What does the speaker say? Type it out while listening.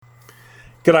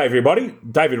G'day everybody,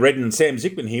 David Redden and Sam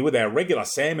Zickman here with our regular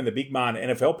Sam and the Big Man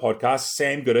NFL podcast.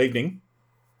 Sam, good evening.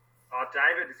 Oh,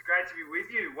 David, it's great to be with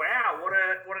you. Wow,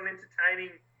 what an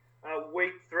entertaining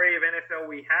week 3 of NFL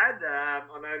we had. I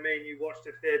know me and you watched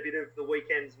a fair bit of the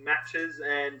weekend's matches,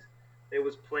 and there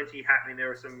was plenty happening. There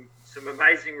were some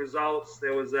amazing results.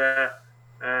 There was a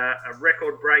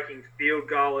record-breaking field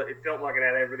goal. It felt like it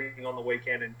had everything on the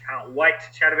weekend, and can't wait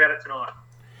to chat about it tonight.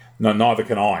 No, neither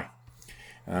can I.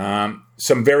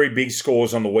 Some very big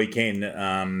scores on the weekend.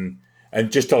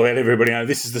 And just to let everybody know,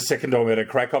 this is the second time I've had a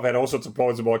crack. I've had all sorts of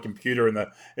problems with my computer in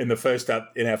our first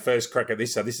crack at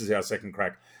this, so this is our second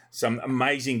crack. Some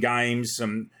amazing games,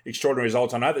 some extraordinary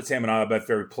results. I know that Sam and I are both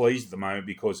very pleased at the moment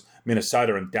because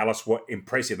Minnesota and Dallas were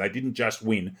impressive. They didn't just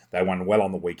win; they won well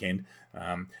on the weekend.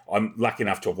 I'm lucky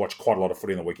enough to have watched quite a lot of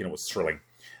footy on the weekend. It was thrilling.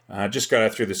 Just go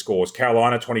through the scores.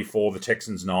 Carolina 24, the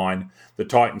Texans 9, the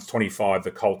Titans 25,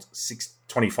 the Colts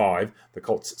 25, the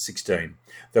Colts 16.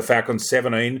 The Falcons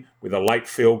 17 with a late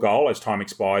field goal as time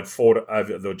expired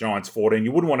over the Giants 14.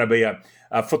 You wouldn't want to be a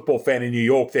football fan in New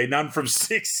York. They're none from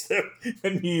 6,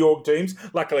 the New York teams.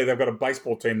 Luckily, they've got a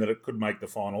baseball team that could make the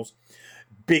finals.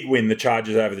 Big win, the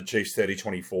Chargers over the Chiefs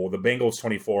 30-24. The Bengals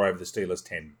 24 over the Steelers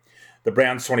 10. The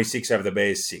Browns 26 over the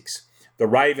Bears 6. The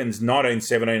Ravens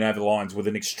 19-17 over the Lions with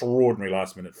an extraordinary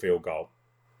last-second field goal.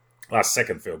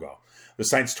 The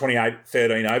Saints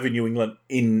 28-13 over New England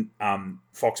in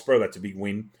Foxborough. That's a big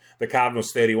win. The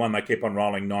Cardinals 31. They keep on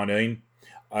rolling 19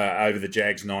 over the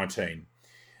Jags 19.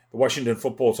 The Washington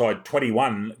football side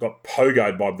 21 got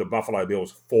pogoed by the Buffalo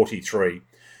Bills 43.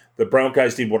 The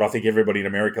Broncos did what I think everybody in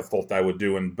America thought they would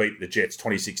do and beat the Jets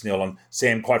 26-0. And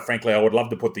Sam, quite frankly, I would love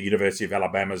to put the University of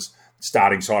Alabama's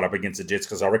starting side up against the Jets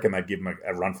because I reckon they'd give them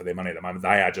a run for their money at the moment.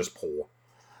 They are just poor.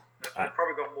 They've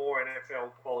probably got more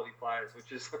NFL quality players,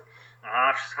 which is a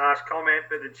harsh comment,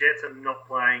 but the Jets are not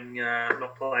playing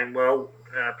well.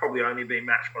 Probably only being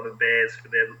matched by the Bears for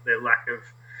their lack of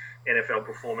NFL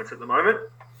performance at the moment.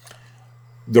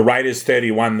 The Raiders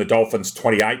 31, the Dolphins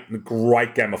 28.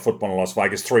 Great game of football in Las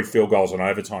Vegas. 3 field goals in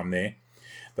overtime there.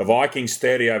 The Vikings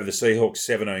 30 over the Seahawks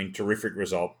 17. Terrific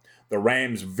result. The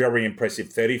Rams very impressive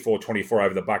 34-24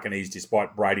 over the Buccaneers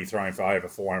despite Brady throwing for over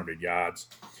 400 yards.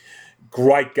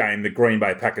 Great game. The Green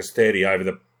Bay Packers 30 over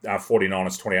the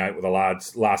 49ers 28 with a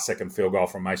last second field goal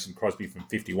from Mason Crosby from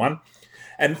 51.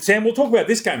 And Sam, we'll talk about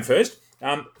this game first.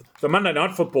 The Monday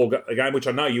Night Football game, which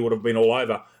I know you would have been all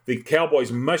over. The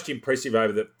Cowboys most impressive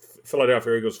over the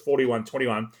Philadelphia Eagles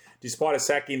 41-21, despite a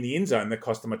sack in the end zone that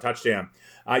cost them a touchdown.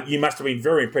 You must have been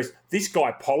very impressed. This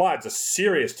guy Pollard's a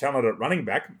serious talent at running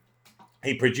back.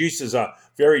 He produces a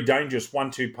very dangerous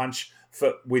 1-2 punch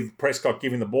with Prescott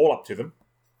giving the ball up to them.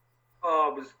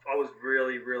 Oh, I was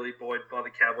really, really buoyed by the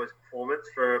Cowboys' performance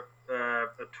for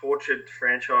a tortured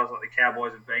franchise like the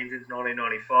Cowboys have been since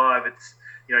 1995. It's,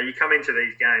 you come into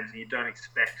these games and you don't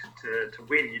expect to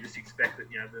win. You just expect that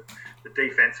the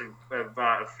defense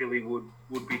of Philly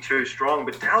would be too strong.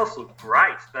 But Dallas looked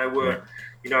great. They were,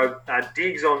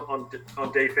 Diggs on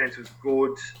defense was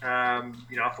good. I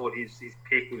thought his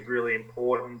pick was really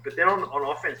important. But then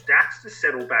on offense, Dax just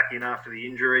settled back in after the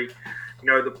injury.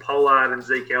 The Pollard and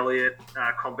Zeke Elliott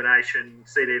combination,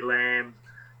 CeeDee Lamb,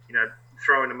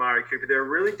 throwing to Amari Cooper. They're a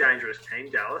really dangerous team,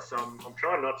 Dallas. I'm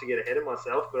trying not to get ahead of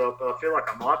myself, but I feel like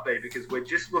I might be because we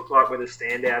just look like we're the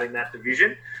standout in that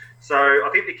division. So I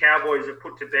think the Cowboys have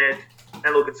put to bed,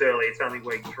 and look, it's early. It's only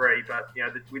week 3, but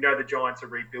we know the Giants are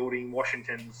rebuilding.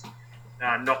 Washington's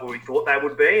not what we thought they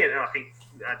would be, and I think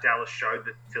Dallas showed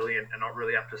that Philly are not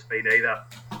really up to speed either.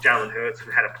 Jalen Hurts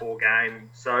had a poor game.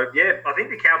 So, I think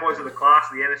the Cowboys are the class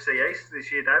of the NFC East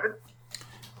this year, David.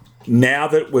 Now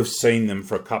that we've seen them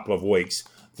for a couple of weeks,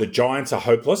 the Giants are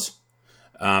hopeless.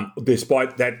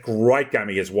 Despite that great game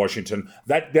against Washington,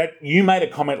 that you made a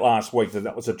comment last week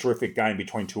that was a terrific game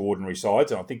between two ordinary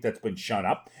sides, and I think that's been shown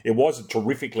up. It was a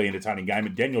terrifically entertaining game,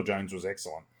 and Daniel Jones was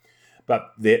excellent.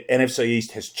 But the NFC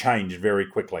East has changed very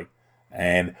quickly,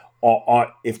 and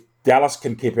if Dallas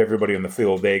can keep everybody on the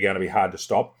field, they're going to be hard to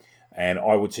stop. And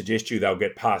I would suggest they'll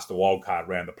get past the wild card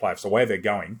round the playoffs. The way they're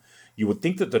going, you would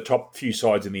think that the top few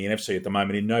sides in the NFC at the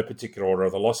moment, in no particular order, are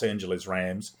the Los Angeles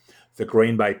Rams, the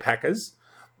Green Bay Packers,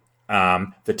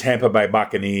 the Tampa Bay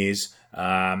Buccaneers,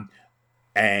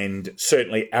 and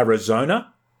certainly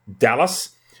Arizona,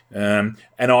 Dallas. And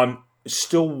I'm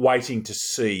still waiting to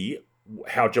see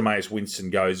how Jameis Winston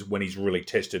goes when he's really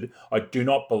tested. I do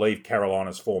not believe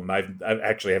Carolina's form. They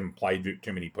actually haven't played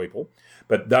too many people.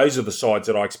 But those are the sides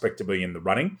that I expect to be in the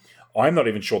running. I'm not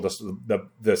even sure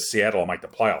the Seattle will make the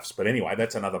playoffs. But anyway,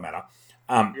 that's another matter.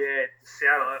 Seattle.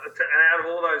 And out of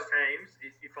all those teams,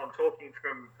 if I'm talking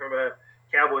from a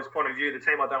Cowboys' point of view, the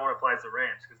team I don't want to play is the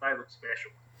Rams because they look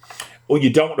special. Well,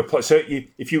 you don't want to play. So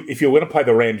if you're going to play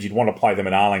the Rams, you'd want to play them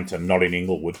in Arlington, not in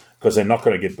Inglewood, because they're not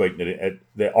going to get beaten.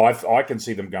 I can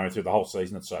see them going through the whole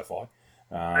season at SoFi.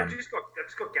 They've just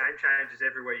got game changers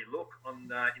everywhere you look.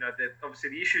 Obviously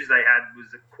the issues they had was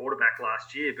the quarterback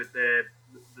last year, but the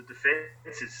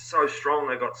defense is so strong.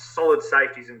 They've got solid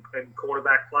safeties and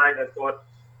cornerback play. They've got,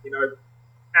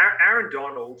 Aaron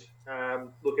Donald.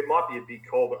 Look, it might be a big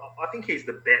call, but I think he's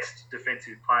the best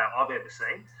defensive player I've ever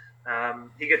seen.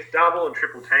 He gets double and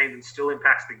triple teamed and still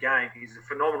impacts the game. He's a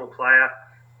phenomenal player.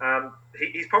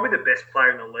 He's probably the best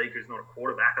player in the league who's not a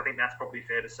quarterback. I think that's probably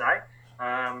fair to say.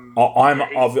 I'm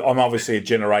obviously a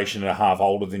generation and a half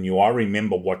older than you. I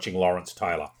remember watching Lawrence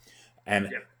Taylor, and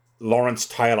Lawrence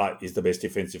Taylor is the best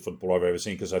defensive footballer I've ever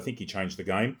seen because I think he changed the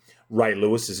game. Ray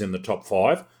Lewis is in the top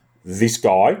 5. This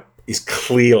guy is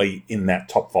clearly in that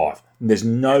top 5. And there's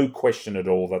no question at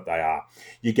all that they are.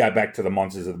 You go back to the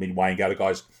monsters of the Midway and go to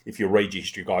guys, if you read your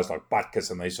history, guys like Butkus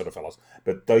and these sort of fellas.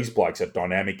 But these blokes are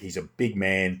dynamic. He's a big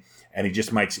man, and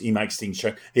he makes things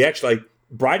show.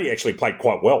 Brady actually played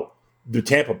quite well. The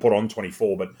Tampa put on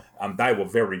 24, but they were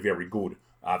very, very good,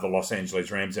 the Los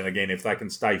Angeles Rams. And again, if they can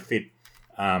stay fit,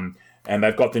 and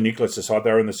they've got the nucleus aside,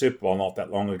 they were in the Super Bowl not that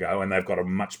long ago, and they've got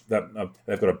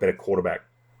a better quarterback.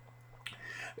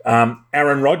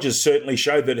 Aaron Rodgers certainly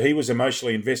showed that he was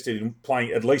emotionally invested in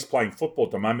playing football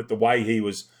at the moment. The way he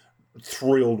was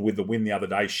thrilled with the win the other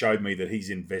day showed me that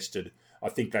he's invested. I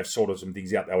think they've sorted some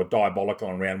things out. They were diabolical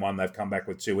in round 1. They've come back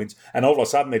with 2 wins. And all of a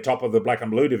sudden, they're top of the black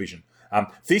and blue division.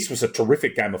 This was a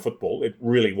terrific game of football. It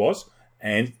really was.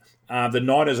 And the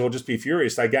Niners will just be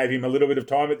furious. They gave him a little bit of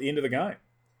time at the end of the game.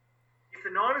 If the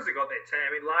Niners have got their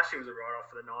team, last year was a write-off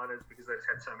for the Niners because they just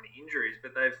had so many injuries,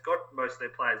 but they've got most of their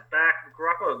players back.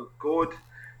 Garoppolo looked good.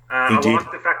 I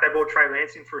liked the fact they brought Trey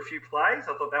Lance in for a few plays.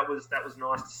 I thought that was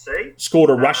nice to see. Scored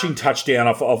a rushing touchdown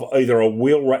off either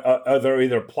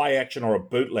either a play action or a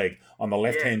bootleg on the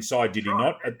left-hand side, did he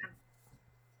not? And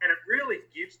it really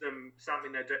gives them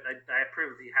something they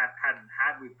previously hadn't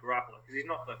had with Garoppolo because he's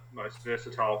not the most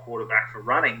versatile quarterback for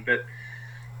running. But,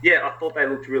 yeah, I thought they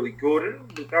looked really good. And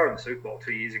they were in the Super Bowl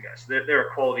 2 years ago, so they're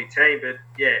a quality team. But,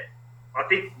 yeah, I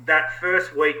think that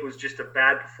first week was just a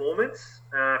bad performance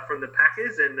from the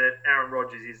Packers, and that Aaron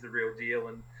Rodgers is the real deal.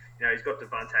 And, he's got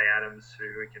Devontae Adams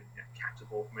who can catch the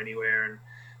ball from anywhere. And,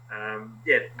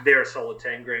 they're a solid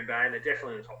team, Green Bay, and they're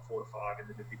definitely in the top 4 to 5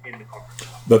 in the conference.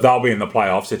 But they'll be in the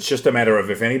playoffs. It's just a matter of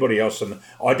if anybody else.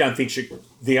 I don't think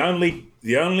the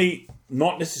only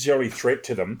not necessarily threat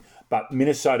to them, but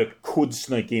Minnesota could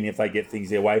sneak in if they get things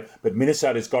their way. But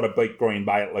Minnesota's got to beat Green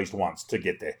Bay at least once to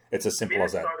get there. It's as simple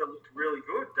as that. Minnesota looked really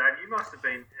good, Dave. You must have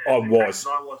been. I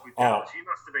was with Dallas. You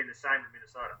must have been the same in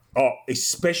Minnesota. Oh,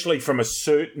 especially from a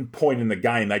certain point in the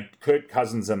game, Kirk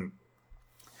Cousins and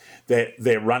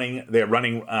their running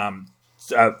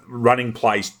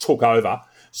plays took over.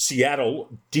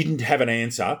 Seattle didn't have an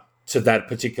answer to that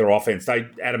particular offense.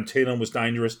 Adam Thielen was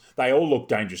dangerous. They all looked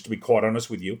dangerous, to be quite honest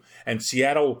with you. And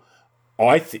Seattle,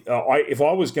 if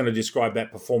I was going to describe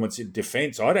that performance in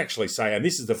defense, I'd actually say, and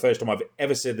this is the first time I've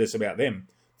ever said this about them,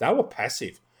 they were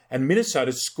passive. And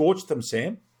Minnesota scorched them,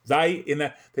 Sam.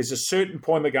 There's a certain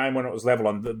point in the game when it was level,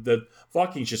 and the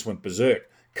Vikings just went berserk.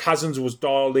 Cousins was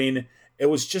dialed in. It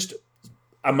was just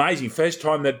amazing. First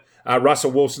time that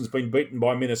Russell Wilson's been beaten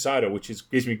by Minnesota, which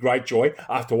gives me great joy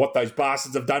after what those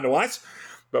bastards have done to us.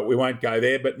 But we won't go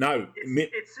there. But no.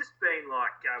 It's just been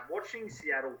like watching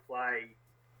Seattle play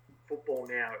football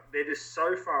now. They're just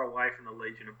so far away from the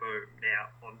Legion of Boom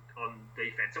now on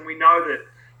defense. And we know that,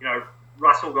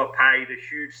 Russell got paid a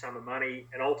huge sum of money.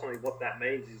 And ultimately what that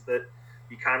means is that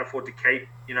you can't afford to keep,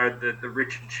 the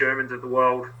Richard Shermans of the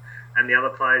world and the other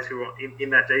players who are in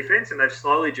that defense, and they've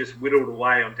slowly just whittled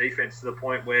away on defense to the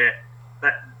point where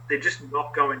they're just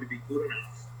not going to be good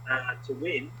enough to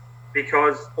win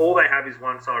because all they have is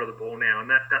one side of the ball now, and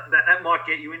that might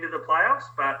get you into the playoffs,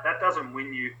 but that doesn't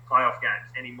win you playoff games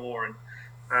anymore. And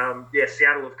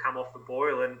Seattle have come off the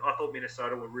boil, and I thought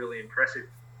Minnesota were really impressive.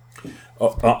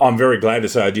 I'm very glad to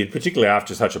say I did, particularly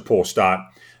after such a poor start.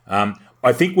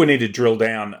 I think we need to drill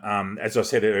down. As I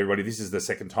said to everybody, this is the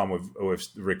second time we've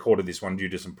recorded this one due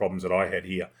to some problems that I had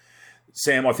here.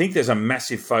 Sam, I think there's a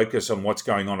massive focus on what's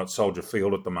going on at Soldier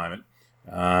Field at the moment.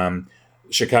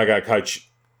 Chicago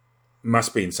coach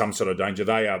must be in some sort of danger.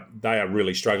 They are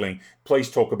really struggling.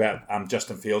 Please talk about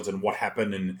Justin Fields and what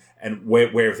happened and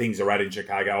where things are at in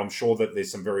Chicago. I'm sure that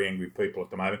there's some very angry people at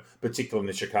the moment, particularly in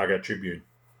the Chicago Tribune.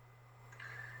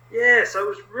 Yeah, so it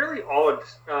was really odd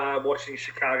watching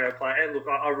Chicago play. And look,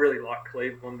 I really like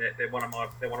Cleveland. They're one of my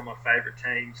favourite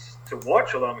teams to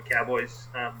watch. Although I'm a Cowboys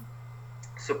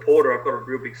supporter, I've got a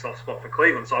real big soft spot for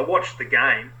Cleveland. So I watched the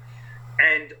game,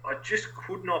 and I just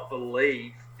could not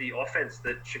believe the offense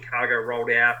that Chicago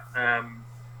rolled out.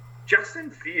 Justin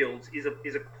Fields is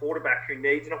a quarterback who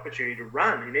needs an opportunity to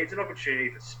run. He needs an opportunity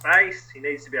for space. He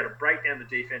needs to be able to break down the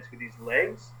defense with his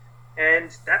legs.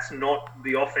 And that's not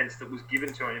the offense that was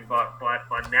given to him by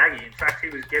Nagy. In fact, he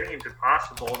was getting him to pass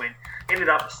the ball. I mean, ended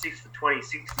up 6 for 20,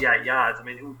 68 yards. I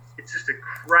mean, it's just a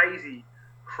crazy,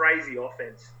 crazy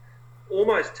offense,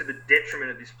 almost to the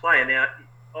detriment of this player. Now,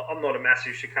 I'm not a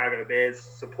massive Chicago Bears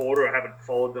supporter. I haven't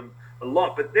followed them a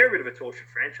lot, but they're a bit of a tortured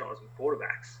franchise with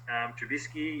quarterbacks.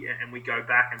 Trubisky, and we go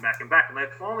back and back and back. And they've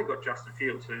finally got Justin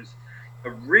Fields, who's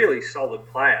a really solid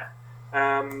player.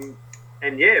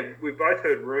 And yeah, we've both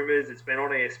heard rumours. It's been on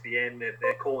ESPN that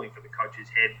they're calling for the coach's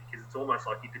head because it's almost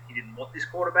like he didn't want this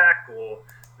quarterback, or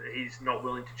that he's not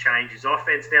willing to change his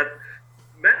offense. Now,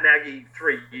 Matt Nagy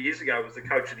 3 years ago was the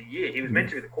coach of the year. He was meant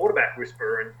to be the quarterback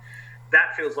whisperer, and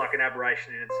that feels like an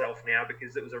aberration in itself now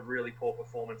because it was a really poor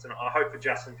performance. And I hope for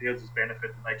Justin Fields'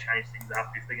 benefit that they change things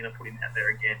up if they're going to put him out there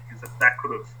again, because that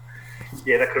could have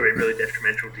been really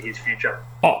detrimental to his future.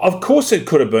 Oh, of course it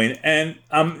could have been. And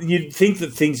you'd think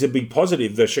that things would be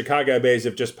positive. The Chicago Bears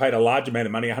have just paid a large amount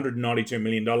of money, $192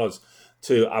 million,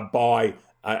 to buy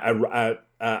a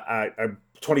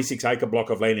 26-acre block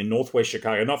of land in northwest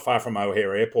Chicago, not far from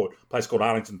O'Hare Airport, a place called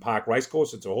Arlington Park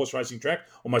Racecourse. It's a horse racing track,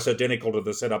 almost identical to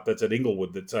the setup that's at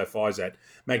Inglewood that SoFi's at.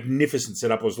 Magnificent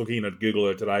setup. I was looking at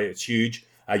Google today. It's huge.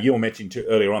 You were mentioning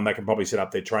earlier on, they can probably set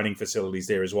up their training facilities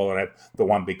there as well and have the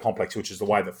one big complex, which is the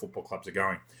way that football clubs are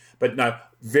going. But no,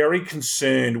 very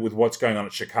concerned with what's going on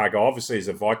at Chicago. Obviously, as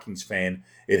a Vikings fan,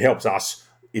 it helps us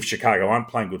if Chicago aren't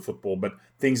playing good football, but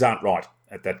things aren't right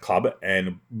at that club.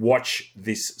 And watch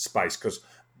this space, because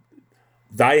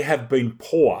they have been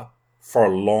poor for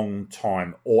a long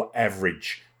time, or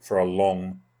average for a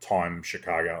long time,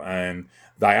 Chicago. And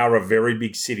they are a very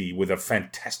big city with a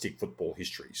fantastic football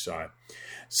history. So,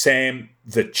 Sam,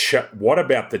 what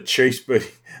about the Chiefs?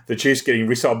 The Chiefs getting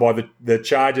rissoled by the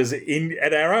Chargers at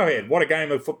Arrowhead. What a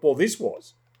game of football this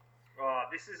was! Oh,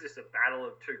 this is just a battle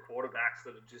of two quarterbacks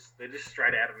that they're just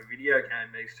straight out of a video game.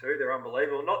 These two, they're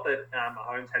unbelievable. Not that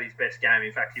Mahomes had his best game.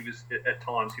 In fact, at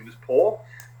times he was poor.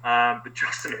 But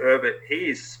Justin Herbert, he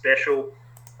is special.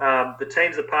 The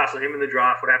teams that pass on him in the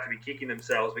draft would have to be kicking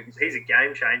themselves because he's a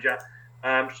game changer.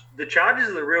 The Chargers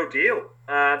are the real deal.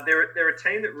 They're a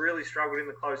team that really struggled in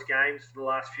the close games for the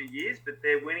last few years, but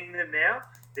they're winning them now.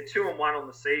 They're 2-1 on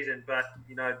the season, but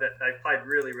that they've played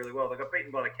really, really well. They got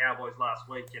beaten by the Cowboys last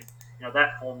week, and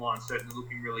that form line's certainly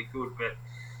looking really good. But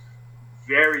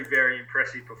very, very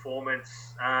impressive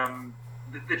performance.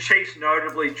 The Chiefs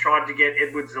notably tried to get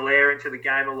Edwards-Helaire into the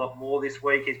game a lot more this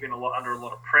week. He's been under a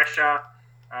lot of pressure.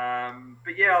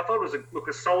 But yeah, I thought it was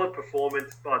a solid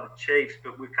performance by the Chiefs,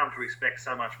 but we've come to expect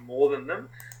so much more than them.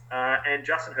 And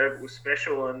Justin Herbert was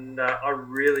special, and I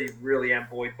really, really am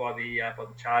buoyed by the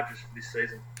Chargers for this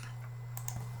season.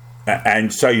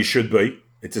 And so you should be.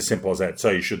 It's as simple as that. So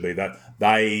you should be.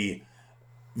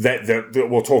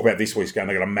 We'll talk about this week's game.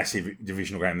 They've got a massive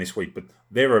divisional game this week, but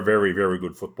they're a very, very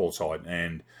good football side,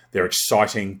 and they're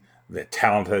exciting. They're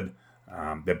talented.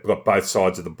 They've got both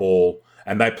sides of the ball.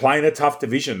 And they play in a tough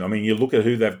division. I mean, you look at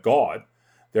who they've got.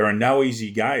 There are no easy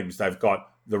games. They've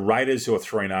got the Raiders, who are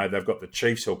 3-0. They've got the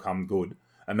Chiefs, who will come good.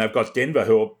 And they've got Denver,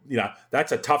 who are,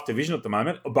 that's a tough division at the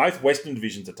moment. Both Western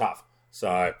divisions are tough.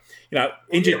 So,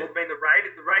 injured. Yeah, I mean,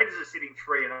 the Raiders are sitting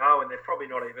 3-0, and they're probably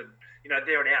not even,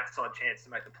 they're an outside chance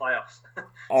to make the playoffs.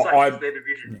 Their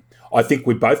division. I think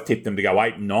we both tipped them to go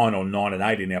 8-9 or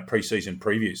 9-8 in our preseason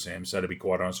preview, Sam. So to be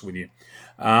quite honest with you,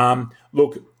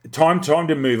 look, time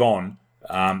to move on.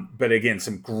 But again,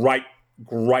 some great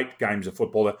games of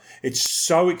football. It's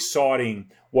so exciting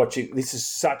watching. This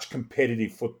is such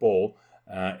competitive football,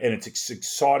 and it's an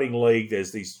exciting league.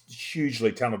 There's these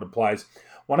hugely talented players.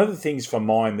 One of the things for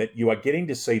mine that you are getting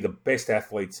to see the best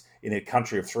athletes in a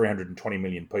country of 320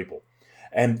 million people,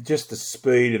 and just the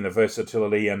speed and the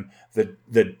versatility and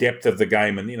the depth of the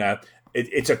game, and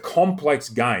it's a complex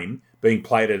game being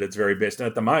played at its very best. And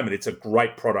at the moment, it's a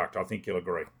great product. I think you'll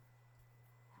agree.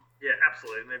 Yeah,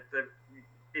 absolutely.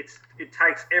 It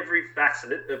takes every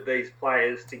facet of these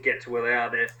players to get to where they are.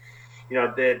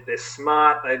 They're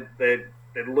smart.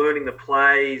 They're learning the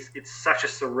plays. It's such a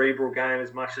cerebral game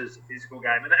as much as a physical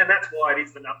game, and that's why it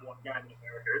is the number one game in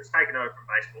America. It's taken over from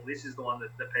baseball. This is the one that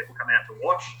people come out to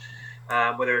watch,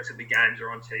 whether it's at the games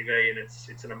or on TV, and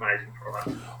it's an amazing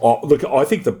product. Oh, look, I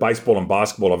think the baseball and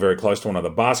basketball are very close to one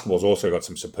another. Basketball's also got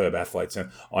some superb athletes,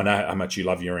 and I know how much you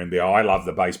love your NBA. I love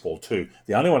the baseball too.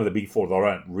 The only one of the big four that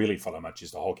I don't really follow much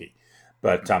is the hockey.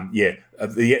 But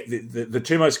the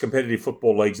two most competitive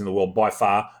football leagues in the world by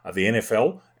far are the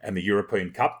NFL and the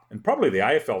European Cup, and probably the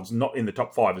AFL is not in the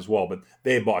top 5 as well, but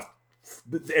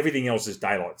everything else is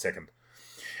daylight second.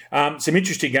 Some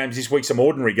interesting games this week, some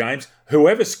ordinary games.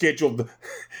 Whoever scheduled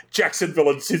Jacksonville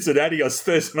and Cincinnati as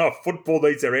Thursday night football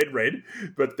needs their head read.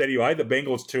 But anyway, the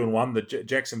Bengals 2-1. The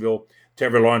Jacksonville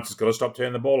Terrier Lions has got to stop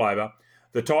turning the ball over.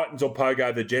 The Titans will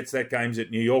pogo the Jets. That game's at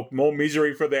New York. More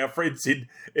misery for our friends in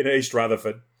East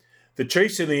Rutherford. The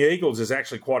Chiefs and the Eagles is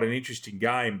actually quite an interesting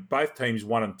game. Both teams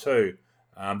 1 and 2.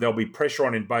 There'll be pressure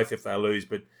on in both if they lose,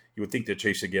 but you would think the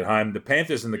Chiefs would get home. The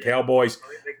Panthers and the Cowboys.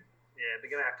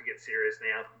 They're going to have to get serious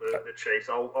now, the Chiefs.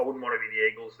 I wouldn't want to be the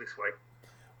Eagles this week.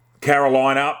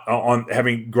 Carolina on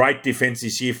having great defence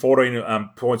this year, 14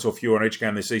 points or fewer in each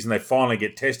game this season. They finally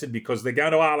get tested because they're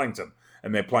going to Arlington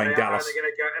and they're playing Dallas. They're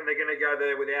going to go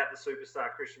there without the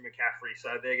superstar Christian McCaffrey, so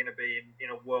they're going to be in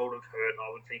a world of hurt,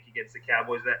 I would think, against the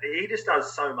Cowboys. That he just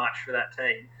does so much for that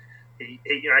team.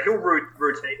 He'll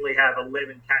routinely have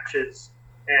 11 catches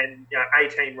and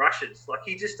 18 rushes. Like,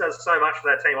 he just does so much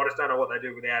for that team. I just don't know what they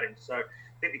do without him. So I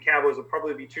think the Cowboys will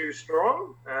probably be too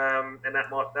strong, and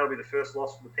that'll be the first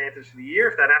loss for the Panthers for the year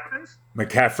if that happens.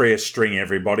 McCaffrey is string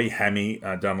everybody. Hammy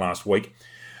done last week.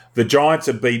 The Giants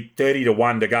have beat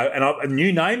 30-1 to go, and a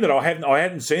new name that I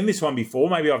hadn't seen this one before.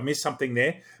 Maybe I've missed something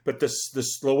there. But the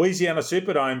Louisiana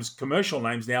Superdome's commercial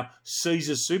name's now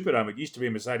Caesars Superdome. It used to be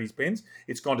Mercedes-Benz.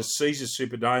 It's gone to Caesars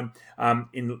Superdome.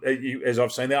 As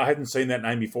I've seen there, I hadn't seen that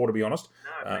name before, to be honest.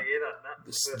 No, me either.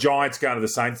 No. The Giants going to the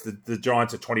Saints. The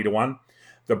Giants are 20-1.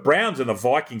 The Browns and the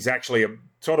Vikings actually are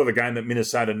sort of the game that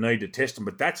Minnesota need to test them,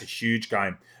 but that's a huge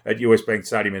game at US Bank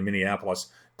Stadium in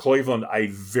Minneapolis. Cleveland, a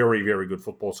very, very good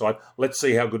football side. Let's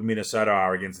see how good Minnesota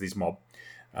are against this mob.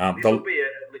 This will be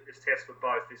a litmus test for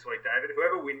both this week, David.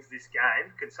 Whoever wins this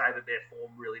game can say that their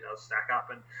form really does stack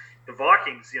up. And the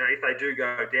Vikings, if they do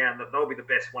go down, they'll be the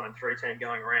best 1-3 team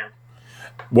going around.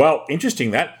 Well,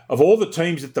 interesting that. Of all the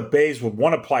teams that the Bears would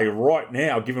want to play right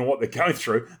now, given what they're going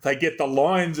through, they get the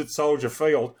Lions at Soldier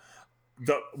Field.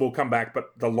 We'll come back,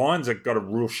 but the Lions have got a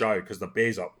real show because the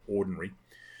Bears are ordinary.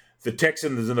 The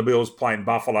Texans and the Bills playing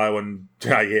Buffalo, and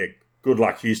good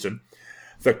luck, Houston.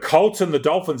 The Colts and the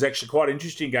Dolphins, actually quite an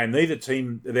interesting game. Neither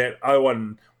team, they're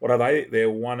 0 what are they? They're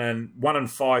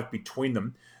 1-5 between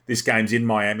them. This game's in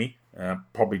Miami.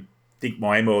 Probably think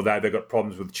Miami, although they've got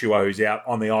problems with Tua, who's out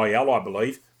on the IL, I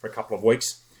believe, for a couple of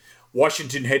weeks.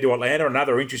 Washington head to Atlanta,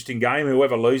 another interesting game.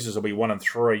 Whoever loses will be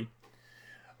 1-3.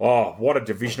 Oh, what a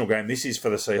divisional game this is for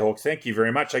the Seahawks. Thank you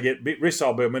very much. They get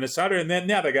Rissole Bill, Minnesota, and then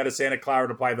now they go to Santa Clara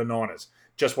to play the Niners.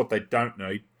 Just what they don't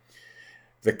need.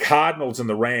 The Cardinals and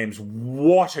the Rams,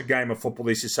 what a game of football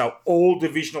this is. So all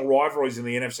divisional rivalries in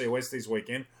the NFC West this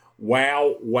weekend.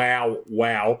 Wow, wow,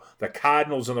 wow. The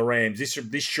Cardinals and the Rams, this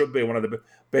should be one of the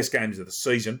best games of the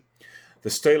season. The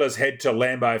Steelers head to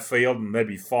Lambeau Field, and they'd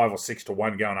be 5 or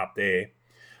 6-1 going up there.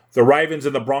 The Ravens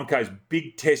and the Broncos,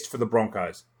 big test for the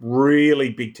Broncos. Really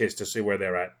big test to see where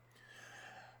they're at.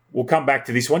 We'll come back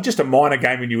to this one. Just a minor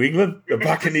game in New England. The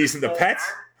Buccaneers and the Pats.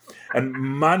 And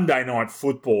Monday Night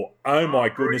Football. Oh, my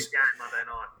goodness.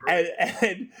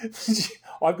 And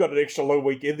I've got an extra long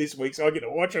weekend this week, so I get to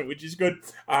watch it, which is good.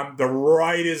 The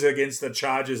Raiders against the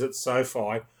Chargers at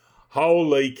SoFi.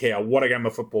 Holy cow, what a game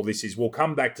of football this is. We'll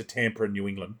come back to Tampa and New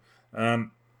England.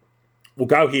 We'll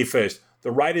go here first.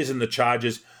 The Raiders and the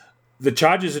Chargers. The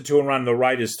Chargers are 2-1, the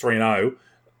Raiders 3-0.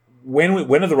 When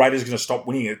are the Raiders going to stop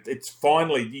winning? It's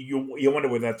finally, you wonder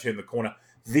whether they turn the corner.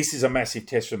 This is a massive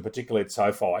test for them, particularly at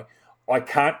SoFi. I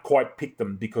can't quite pick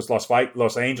them because Los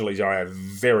Angeles are a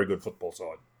very good football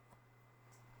side.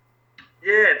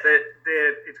 Yeah,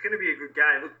 it's going to be a good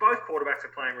game. Look, both quarterbacks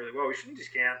are playing really well. We shouldn't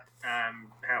discount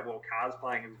how well Carr's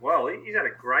playing as well. He's had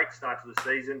a great start to the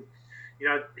season.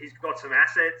 He's got some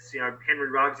assets. Henry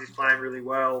Ruggs is playing really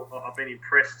well. I've been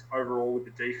impressed overall with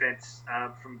the defense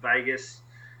from Vegas.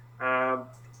 I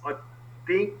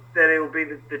think that it will be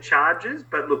the Chargers.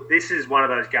 But look, this is one of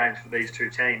those games for these two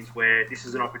teams where this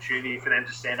is an opportunity for them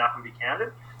to stand up and be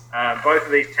counted. Both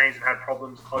of these teams have had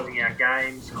problems closing out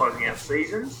games, closing out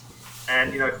seasons.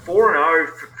 And, 4-0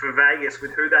 for Vegas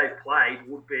with who they've played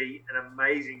would be an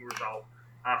amazing result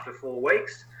after 4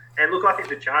 weeks. And look, I think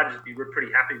the Chargers would be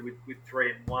pretty happy with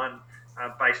 3-1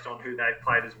 based on who they've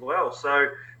played as well. So,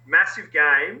 massive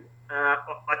game.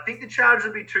 I think the Chargers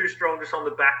would be too strong just on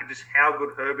the back of just how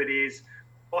good Herbert is.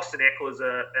 Austin Eckler's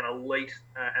an elite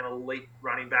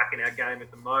running back in our game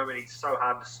at the moment. He's so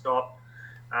hard to stop.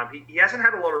 He hasn't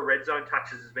had a lot of red zone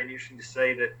touches. It's been interesting to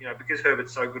see that, because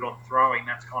Herbert's so good on throwing,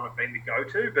 that's kind of been the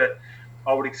go-to. But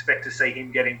I would expect to see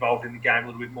him get involved in the game a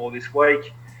little bit more this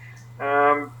week.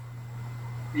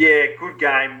 Yeah, good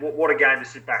game. What a game to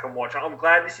sit back and watch. I'm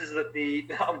glad this is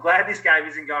I'm glad this game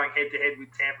isn't going head to head with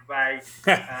Tampa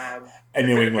Bay and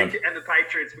New England and the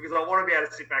Patriots, because I want to be able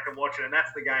to sit back and watch it, and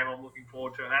that's the game I'm looking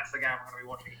forward to, and that's the game I'm going to be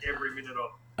watching every minute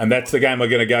of. And that's the game we're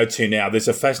going to go to now. There's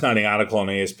a fascinating article on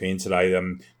ESPN today,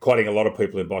 quoting a lot of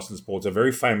people in Boston sports. A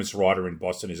very famous writer in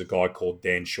Boston is a guy called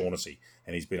Dan Shaughnessy,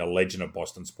 and he's been a legend of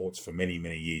Boston sports for many,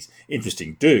 many years.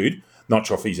 Interesting dude. Not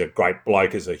sure if he's a great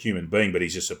bloke as a human being, but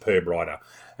he's a superb writer.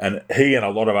 And he and a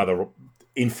lot of other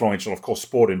influential, of course,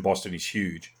 sport in Boston is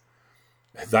huge.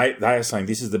 They are saying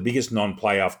this is the biggest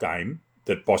non-playoff game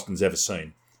that Boston's ever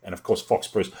seen. And, of course,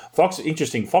 Foxborough's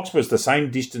the same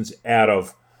distance out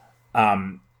of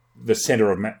the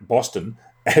centre of Boston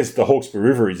as the Hawkesbury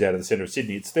River is out of the centre of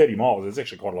Sydney. It's 30 miles. It's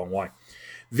actually quite a long way.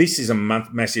 This is a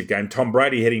massive game. Tom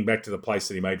Brady heading back to the place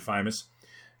that he made famous,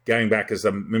 going back as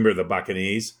a member of the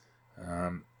Buccaneers.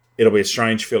 It'll be a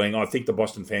strange feeling. I think the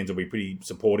Boston fans will be pretty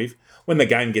supportive. When the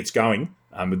game gets going,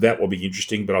 that will be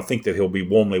interesting, but I think that he'll be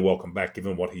warmly welcomed back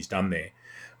given what he's done there.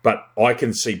 But I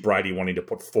can see Brady wanting to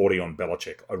put 40 on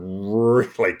Belichick. I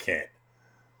really can.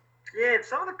 Yeah,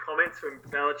 some of the comments from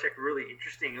Belichick were really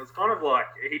interesting. It was kind of like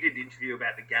he did an interview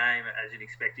about the game, as you'd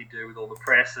expect he'd do with all the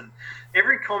press, and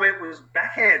every comment was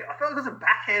backhand. I felt it was a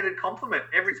backhanded compliment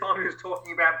every time he was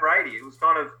talking about Brady. It was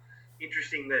kind of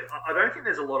interesting that I don't think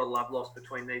there's a lot of love lost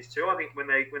between these two. I think when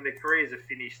their careers are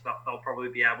finished, they'll probably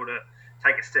be able to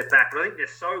take a step back. But I think they're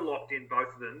so locked in,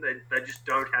 both of them, they just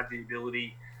don't have the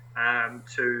ability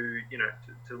to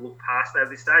look past that at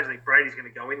this stage. I think Brady's going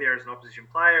to go in there as an opposition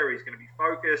player. He's going to be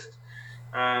focused.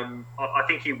 I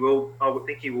think he will. I would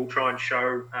think he will try and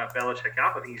show Belichick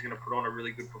up. I think he's going to put on a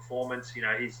really good performance. You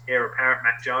know, his heir apparent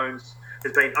Mac Jones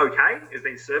has been okay, has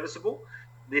been serviceable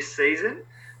this season.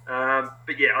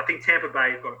 But yeah, I think Tampa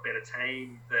Bay have got a better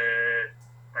team.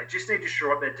 They just need to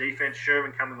shore up their defense.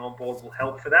 Sherman coming on board will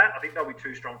help for that. I think they'll be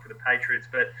too strong for the Patriots.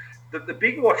 But the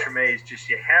big watch for me is just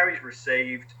how he's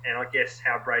received, and I guess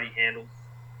how Brady handles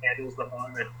the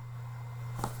moment.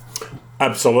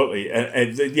 Absolutely.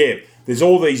 And there's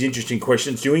all these interesting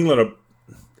questions. New England are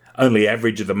only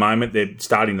average at the moment. They're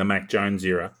starting the Mac Jones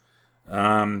era.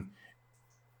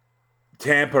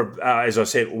 Tampa, as I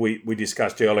said, we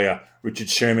discussed earlier, Richard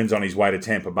Sherman's on his way to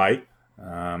Tampa Bay.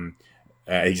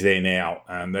 He's there now.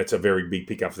 That's a very big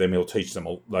pickup for them. He'll teach them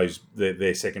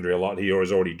their secondary a lot. He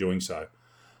is already doing so.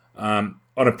 On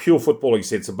a pure footballing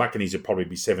sense, the Buccaneers would probably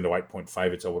be 7 to 8 point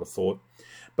favourites, I would have thought.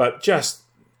 But just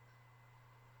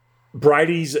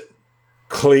Brady's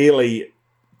clearly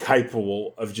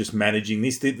capable of just managing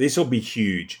this. This will be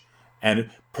huge. And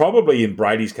probably in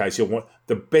Brady's case, he'll want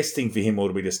the best thing for him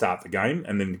will be to start the game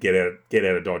and then get out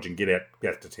of Dodge and get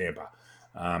out to Tampa,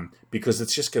 because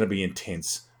it's just going to be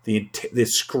intense. The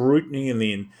scrutiny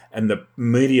and the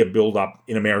media build-up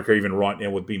in America, even right now,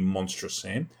 would be monstrous,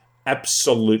 Sam.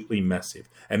 Absolutely massive.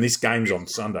 And this game's on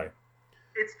Sunday.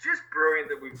 It's just brilliant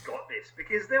that we've got this,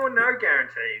 because there were no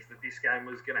guarantees that this game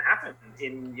was going to happen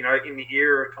in the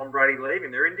era of Tom Brady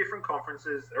leaving. They're in different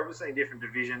conferences. They're obviously in different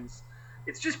divisions.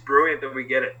 It's just brilliant that we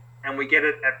get it. And we get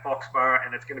it at Foxborough,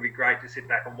 and it's going to be great to sit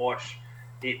back and watch.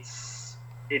 It's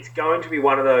going to be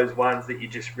one of those ones that you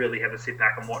just really have to sit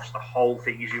back and watch the whole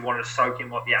thing, because you want to soak in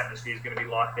what the atmosphere is going to be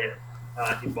like there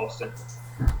in Boston.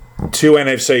 Two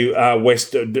NFC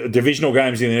West divisional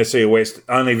games in the NFC West,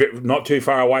 only not too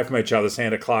far away from each other,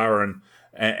 Santa Clara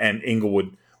and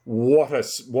Inglewood. What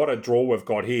a draw we've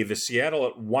got here. The Seattle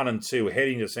at 1-2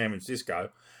 heading to San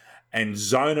Francisco. And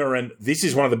Zona, and this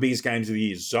is one of the biggest games of the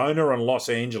year, Zona and Los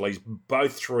Angeles,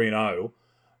 both 3-0,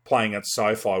 playing at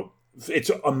SoFi. It's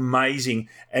amazing.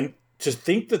 And to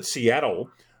think that Seattle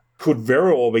could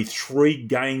very well be 3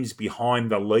 games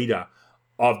behind the leader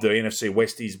of the NFC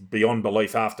West is beyond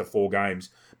belief after 4 games.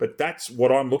 But that's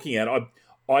what I'm looking at.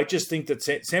 I just think that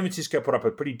San Francisco put up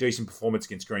a pretty decent performance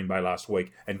against Green Bay last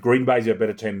week, and Green Bay's a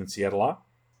better team than Seattle are.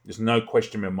 There's no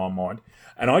question in my mind.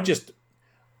 And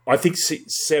I think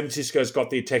San Francisco's got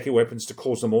the attacking weapons to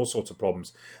cause them all sorts of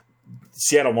problems.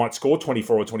 Seattle might score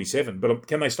 24 or 27, but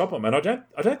can they stop them? And I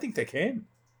don't think they can.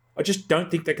 I just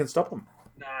don't think they can stop them.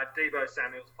 No, Deebo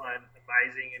Samuel's playing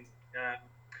amazing, and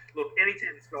look, any team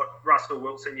that's got Russell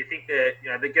Wilson, you think they're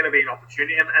going to be an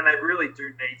opportunity, and they really do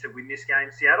need to win this game,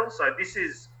 Seattle. So this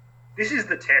is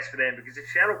the test for them, because if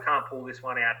Seattle can't pull this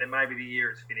one out, then maybe the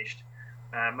year is finished.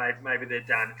 Maybe they're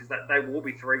done, because they will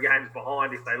be 3 games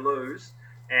behind if they lose.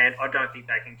 And I don't think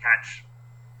they can catch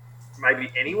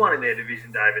maybe anyone in their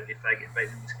division, David, if they get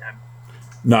beaten in this game.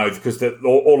 No, because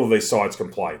all of these sides can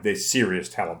play. They're serious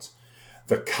talents.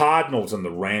 The Cardinals and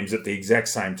the Rams at the exact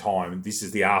same time. This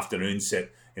is the afternoon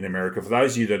set in America. For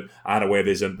those of you that aren't aware,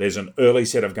 there's an early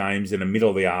set of games in the middle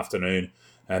of the afternoon.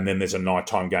 and then there's a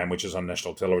nighttime game which is on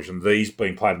national television. These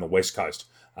being played on the West Coast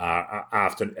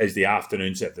as the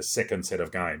afternoon set, the second set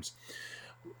of games.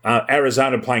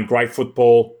 Arizona playing great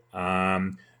football.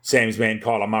 Sam's man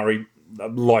Kyler Murray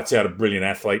lights out a brilliant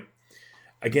athlete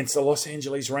against the Los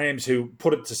Angeles Rams, who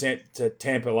put it to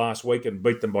Tampa last week and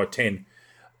beat them by 10.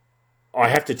 I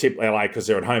have to tip LA because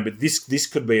they're at home, but this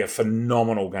could be a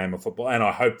phenomenal game of football, and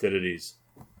I hope that it is.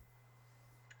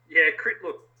 Yeah,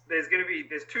 look, there's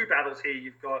two battles here.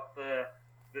 You've got the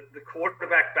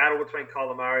quarterback battle between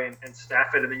Kyler Murray and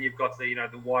Stafford, and then you've got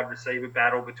the wide receiver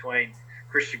battle between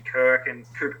Christian Kirk and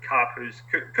Cooper Kupp.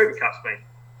 Cooper Kupp's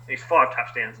he's 5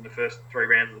 touchdowns in the first 3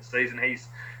 rounds of the season.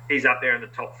 He's up there in the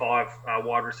top 5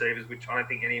 wide receivers, which I don't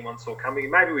think anyone saw coming.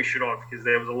 Maybe we should have, because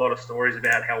there was a lot of stories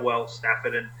about how well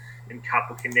Stafford and Kupp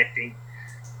were connecting.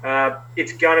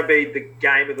 It's going to be the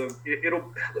game of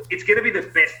it's going to be the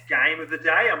best game of the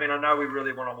day. I mean, I know we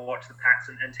really want to watch the Pats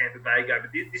and Tampa Bay go,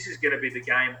 but this is going to be the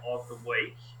game of the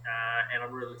week, and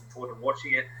I'm really looking forward to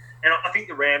watching it. And I think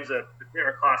the Rams they're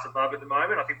a class above at the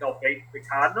moment. I think they'll beat the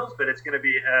Cardinals, but it's going to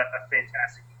be a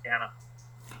fantastic encounter.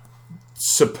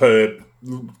 Superb.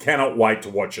 Cannot wait to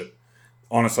watch it.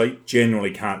 Honestly,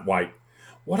 genuinely can't wait.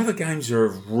 What other games are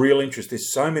of real interest?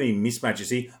 There's so many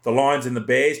mismatches here. The Lions and the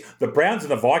Bears. The Browns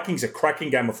and the Vikings, a cracking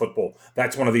game of football.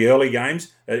 That's one of the early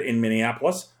games in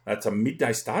Minneapolis. That's a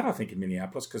midday start, I think, in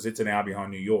Minneapolis, because it's an hour behind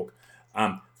New York.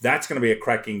 That's going to be a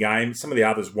cracking game. Some of the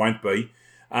others won't be.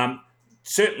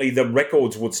 Certainly, the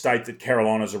records would state that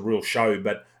Carolina's a real show,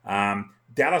 but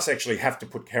Dallas actually have to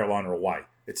put Carolina away.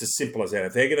 It's as simple as that.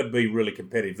 If they're going to be really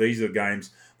competitive, these are the games.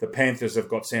 The Panthers have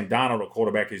got Sam Darnold at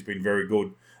quarterback, who's been very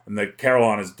good, and the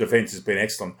Carolina's defense has been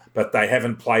excellent, but they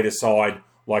haven't played a side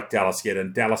like Dallas yet,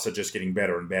 and Dallas are just getting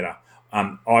better and better.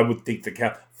 I would think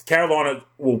Carolina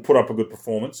will put up a good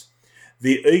performance.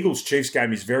 The Eagles-Chiefs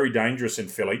game is very dangerous in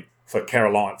Philly for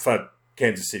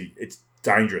Kansas City. It's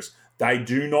dangerous. They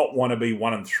do not want to be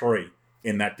 1-3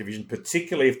 in that division,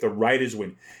 particularly if the Raiders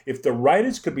win. If the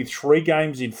Raiders could be 3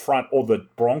 games in front, or the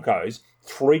Broncos,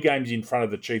 3 games in front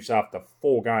of the Chiefs after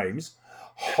 4 games,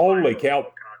 holy cow.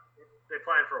 They're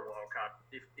playing for a wild card.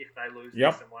 If they lose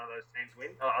Yep. this and one of those teams win,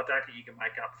 I don't think you can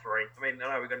make up 3. I mean,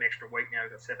 I know we've got an extra week now.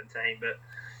 We've got 17, but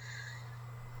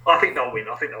I think they'll win.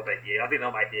 I think they'll beat I think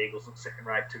they'll make the Eagles look second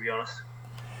rate, to be honest.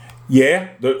 Yeah,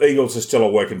 the Eagles are still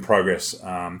a work in progress.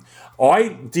 I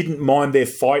didn't mind their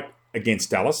fight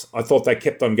against Dallas. I thought they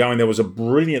kept on going. There was a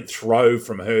brilliant throw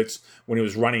from Hurts when he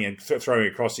was running and throwing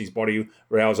across his body,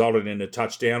 resulted in a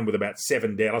touchdown with about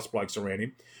 7 Dallas blokes around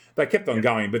him. They kept on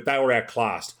going, but they were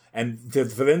outclassed. And for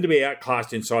them to be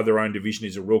outclassed inside their own division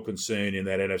is a real concern in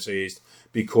that NFC East,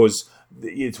 because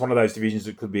it's one of those divisions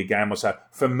that could be a game or so.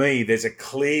 For me, there's a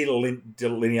clear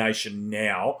delineation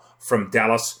now from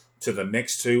Dallas to the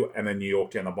next 2 and then New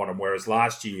York down the bottom, whereas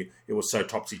last year it was so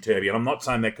topsy-turvy. And I'm not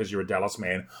saying that because you're a Dallas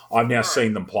man. I've now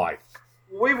seen them play.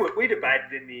 We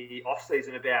debated in the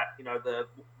off-season about,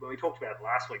 when we talked about it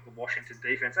last week, the Washington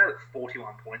defense. They had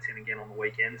 41 points in again on the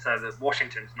weekend, so the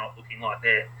Washington's not looking like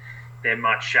they're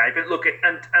much shape. But look,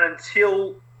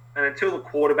 until the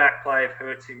quarterback play of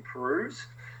Hurts improves,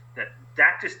 that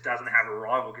Dak just doesn't have a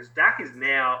rival, because Dak is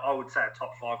now, I would say, a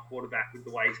top 5 quarterback with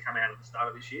the way he's come out at the start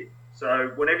of this year.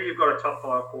 So whenever you've got a top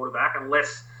 5 quarterback,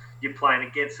 unless you're playing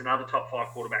against another top 5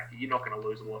 quarterback, you're not going to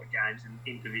lose a lot of games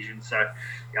in division. So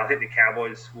I think the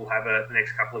Cowboys will have the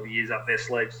next couple of years up their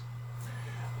sleeves.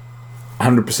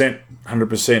 100%.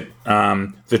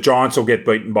 100%. The Giants will get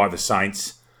beaten by the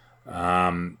Saints.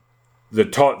 The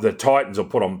Titans will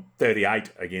put on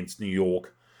 38 against New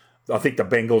York. I think the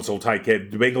Bengals will take care.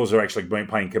 The Bengals are actually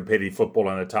playing competitive football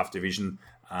in a tough division.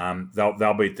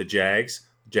 They'll beat the Jags.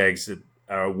 Jags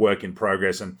are a work in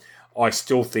progress, and I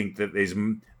still think that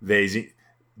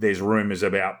there's rumours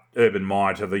about Urban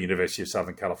Meyer to the University of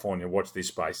Southern California. Watch this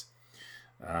space.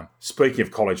 Speaking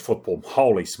of college football,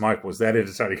 holy smoke, was that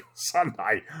entertaining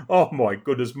Sunday? Oh my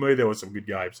goodness me, there were some good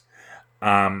games.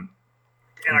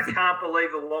 And I can't believe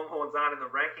the Longhorns aren't in the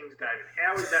rankings, David.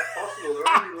 How is that possible?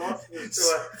 They're only lost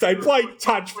to They played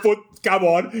touch foot. Come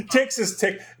on. Texas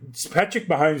Tech. Patrick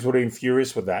Mahomes would have been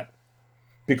furious with that,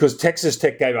 because Texas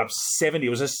Tech gave up 70. It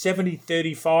was a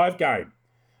 70-35 game.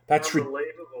 That's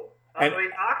unbelievable. I mean,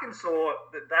 Arkansas,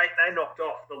 they knocked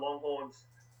off the Longhorns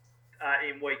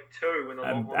in week 2. When the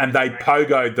Longhorns and they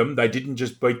pogoed them. They didn't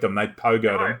just beat them. They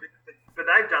pogoed them. But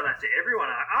they've done that to everyone.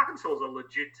 Arkansas is a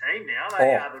legit team now.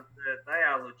 They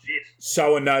are legit.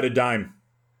 So are Notre Dame.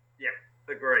 Yeah,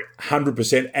 agree.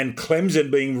 100%. And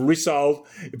Clemson being rissoled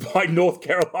by North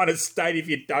Carolina State, if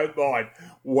you don't mind.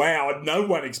 Wow, no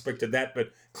one expected that,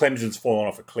 but Clemson's fallen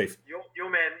off a cliff. Your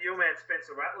man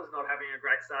Spencer Rattler's not having a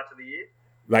great start to the year.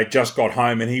 They just got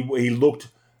home, and he looked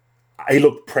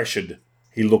pressured.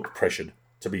 He looked pressured,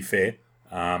 to be fair.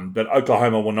 But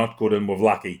Oklahoma were not good and were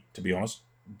lucky, to be honest.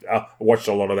 I watched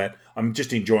a lot of that. I'm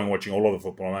just enjoying watching all of the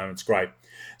football at the moment. It's great.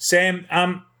 Sam,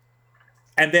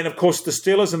 and then, of course, the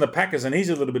Steelers and the Packers. And here's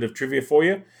a little bit of trivia for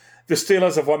you. The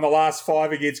Steelers have won the last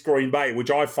 5 against Green Bay,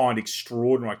 which I find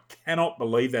extraordinary. I cannot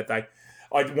believe that I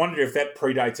wonder if that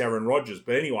predates Aaron Rodgers.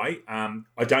 But anyway,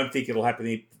 I don't think it'll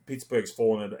happen. Pittsburgh's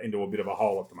fallen into a bit of a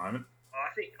hole at the moment.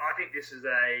 I think this is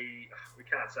we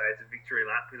can't say it's a victory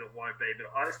lap because it won't be, but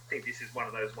I just think this is one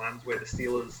of those ones where the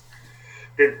Steelers,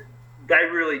 they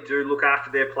really do look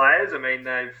after their players. I mean,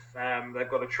 they've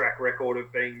got a track record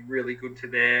of being really good to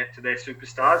their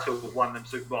superstars who have won them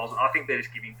Super Bowls. And I think they're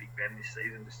just giving Big Ben this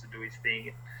season just to do his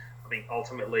thing. I think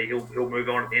ultimately he'll move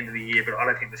on at the end of the year, but I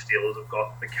don't think the Steelers have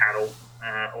got the cattle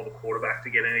or the quarterback to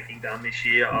get anything done this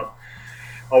year.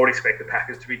 I would expect the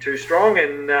Packers to be too strong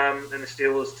and the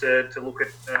Steelers to look at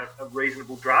a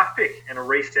reasonable draft pick and a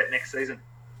reset next season.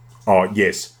 Oh,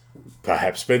 yes.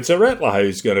 Perhaps Spencer Rattler,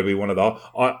 who's going to be one of the...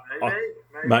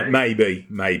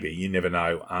 Maybe. You never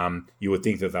know. You would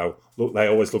think that they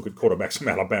always look at quarterbacks from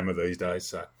Alabama these days.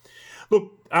 So,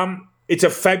 look, it's a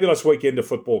fabulous weekend of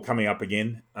football coming up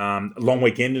again. Long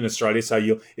weekend in Australia.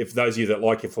 So if those of you that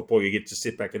like your football, you get to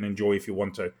sit back and enjoy if you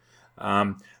want to.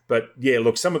 But yeah,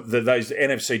 look, some of those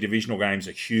NFC divisional games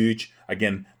are huge.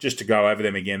 Again, just to go over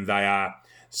them again, they are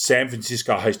San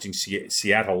Francisco hosting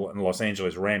Seattle and Los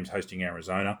Angeles Rams hosting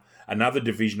Arizona. Another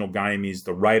divisional game is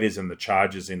the Raiders and the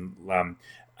Chargers in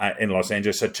Los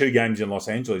Angeles. So 2 games in Los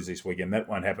Angeles this weekend. That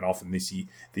won't happen often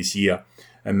this year.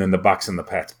 And then the Bucks and the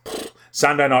Pats.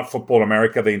 Sunday Night Football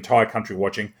America, the entire country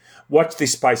watching. Watch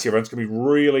this space, everyone. It's going to be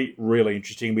really, really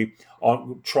interesting.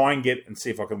 I'll try and get and see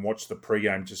if I can watch the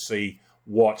pregame to see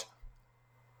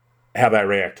how they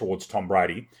react towards Tom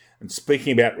Brady. And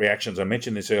speaking about reactions, I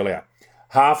mentioned this earlier.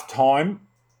 Halftime,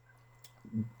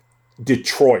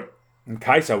 Detroit.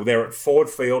 Okay, so they're at Ford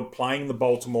Field playing the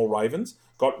Baltimore Ravens.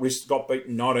 Got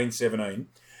beaten 19-17,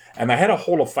 and they had a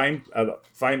Hall of Fame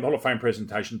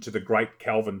presentation to the great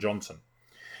Calvin Johnson.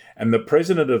 And the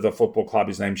president of the football club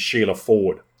is named Sheila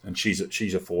Ford, and she's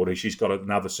a Ford. She's got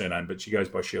another surname, but she goes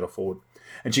by Sheila Ford.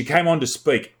 And she came on to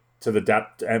speak to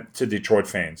Detroit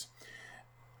fans.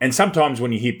 And sometimes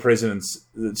when you hear presidents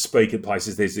speak at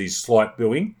places, there's these slight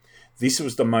booing. This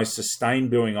was the most sustained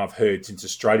booing I've heard since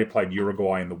Australia played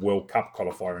Uruguay in the World Cup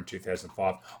qualifier in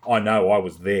 2005. I know I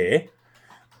was there,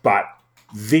 but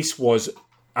this was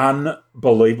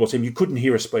unbelievable. So you couldn't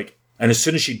hear her speak. And as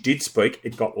soon as she did speak,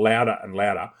 it got louder and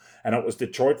louder. And it was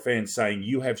Detroit fans saying,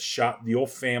 your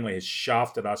family has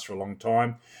shafted us for a long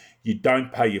time. You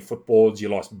don't pay your footballers. You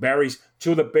lost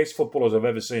two of the best footballers I've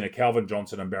ever seen are Calvin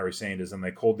Johnson and Barry Sanders, and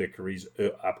they called their careers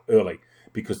up early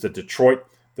because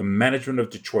the management of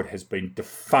Detroit has been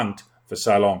defunct for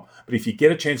so long. But if you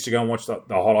get a chance to go and watch the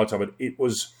highlights of it,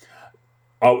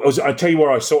 I tell you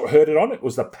where I heard it on. It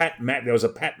was there was a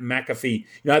Pat McAfee,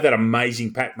 that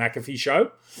amazing Pat McAfee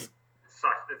show?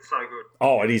 It's so good.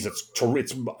 Oh, it is.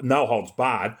 It's no holds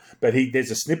barred, but there's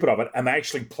a snippet of it, and they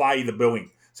actually play the booing.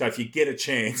 So if you get a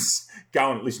chance,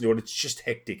 go and listen to it. It's just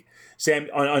hectic. Sam,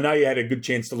 I know you had a good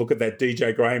chance to look at that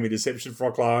DJ Graham interception for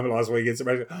Oklahoma last week. It's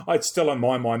still on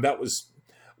my mind. That was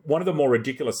one of the more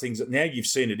ridiculous things. That now you've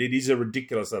seen it. It is a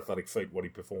ridiculous athletic feat what he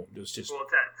performed. It's just. Well,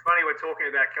 it's funny we're talking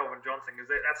about Calvin Johnson because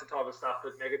that's the type of stuff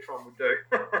that Megatron would do,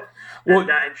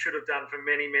 and should have done for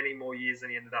many, many more years than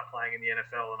he ended up playing in the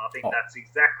NFL. And I think that's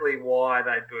exactly why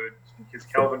they booed, because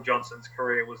Calvin Johnson's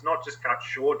career was not just cut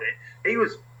short. He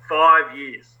was 5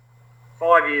 years.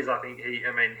 5 years, I think.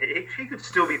 He could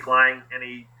still be playing, and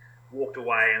he walked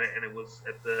away, and it was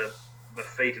at the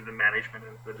feet of the management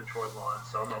of the Detroit Lions.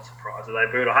 So I'm not surprised that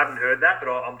they booed. I haven't heard that, but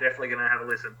I'm definitely going to have a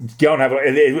listen. Go and have a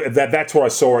look. That's where I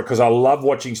saw it, because I love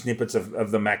watching snippets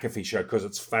of the McAfee show, because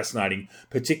it's fascinating,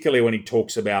 particularly when he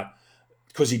talks about,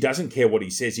 because he doesn't care what he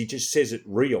says. He just says it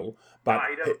real. But no,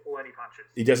 he doesn't pull any punches.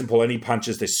 He doesn't pull any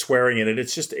punches. They're swearing in it.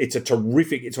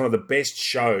 It's one of the best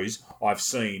shows I've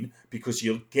seen, because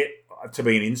you'll get to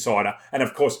be an insider. And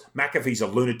of course, McAfee's a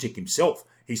lunatic himself.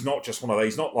 He's not just one of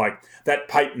these. He's not like that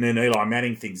Peyton and Eli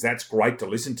Manning things. That's great to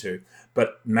listen to.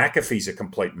 But McAfee's a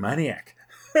complete maniac.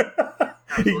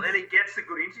 Absolutely. And he gets the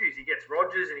good interviews. He gets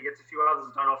Rodgers and he gets a few others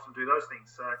that don't often do those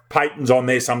things. So Peyton's on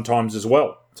there sometimes as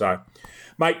well. So,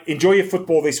 mate, enjoy your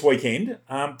football this weekend.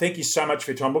 Thank you so much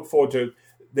for your time. Look forward to.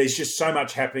 There's just so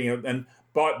much happening, and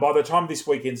by the time this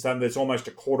weekend's done, there's almost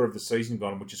a quarter of the season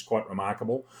gone, which is quite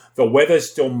remarkable. The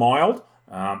weather's still mild,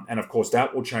 and of course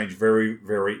that will change very,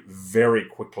 very, very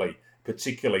quickly,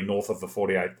 particularly north of the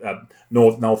 48,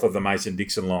 north of the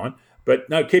Mason-Dixon line. But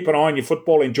no, keep an eye on your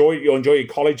football. You'll enjoy your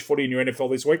college footy and your NFL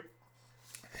this week.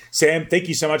 Sam, thank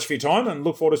you so much for your time and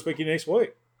look forward to speaking to you next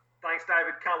week. Thanks,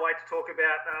 David. Can't wait to talk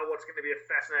about what's going to be a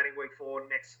fascinating week for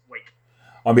next week.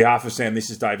 On behalf of Sam, this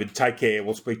is David. Take care.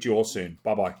 We'll speak to you all soon.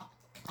 Bye-bye.